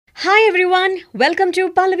Hi everyone, welcome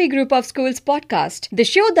to Pallavi Group of Schools podcast, the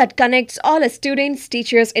show that connects all our students,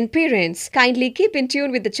 teachers, and parents. Kindly keep in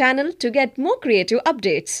tune with the channel to get more creative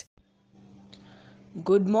updates.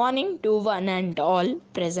 Good morning to one and all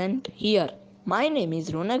present here. My name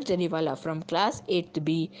is Ronak Jariwala from class 8th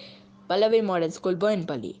B, Pallavi Model School,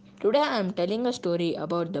 Boinpalli. Today I am telling a story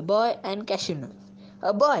about the boy and cashew nuts.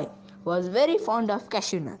 A boy was very fond of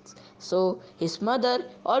cashew nuts, so his mother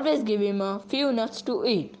always gave him a few nuts to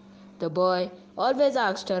eat. The boy always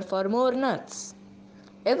asked her for more nuts.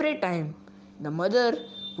 Every time the mother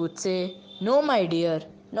would say, "No, my dear,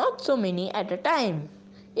 not so many at a time.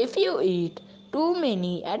 If you eat too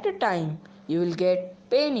many at a time, you will get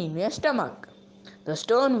pain in your stomach." The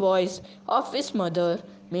stern voice of his mother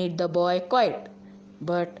made the boy quiet,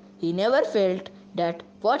 but he never felt that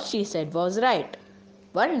what she said was right.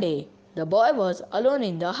 One day, the boy was alone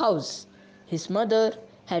in the house. His mother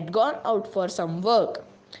had gone out for some work.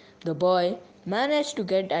 The boy managed to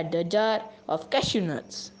get at the jar of cashew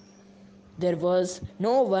nuts. There was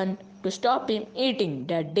no one to stop him eating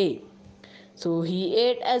that day, so he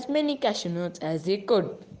ate as many cashew nuts as he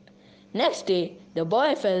could. Next day, the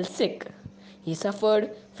boy fell sick. He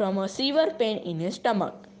suffered from a severe pain in his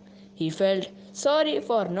stomach. He felt sorry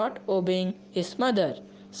for not obeying his mother.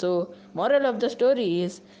 So, moral of the story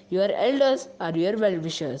is your elders are your well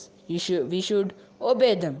wishers. We should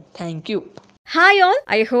obey them. Thank you. Hi all,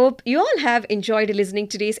 I hope you all have enjoyed listening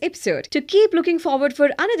to today's episode. To keep looking forward for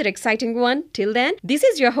another exciting one, till then, this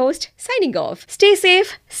is your host signing off. Stay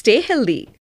safe, stay healthy.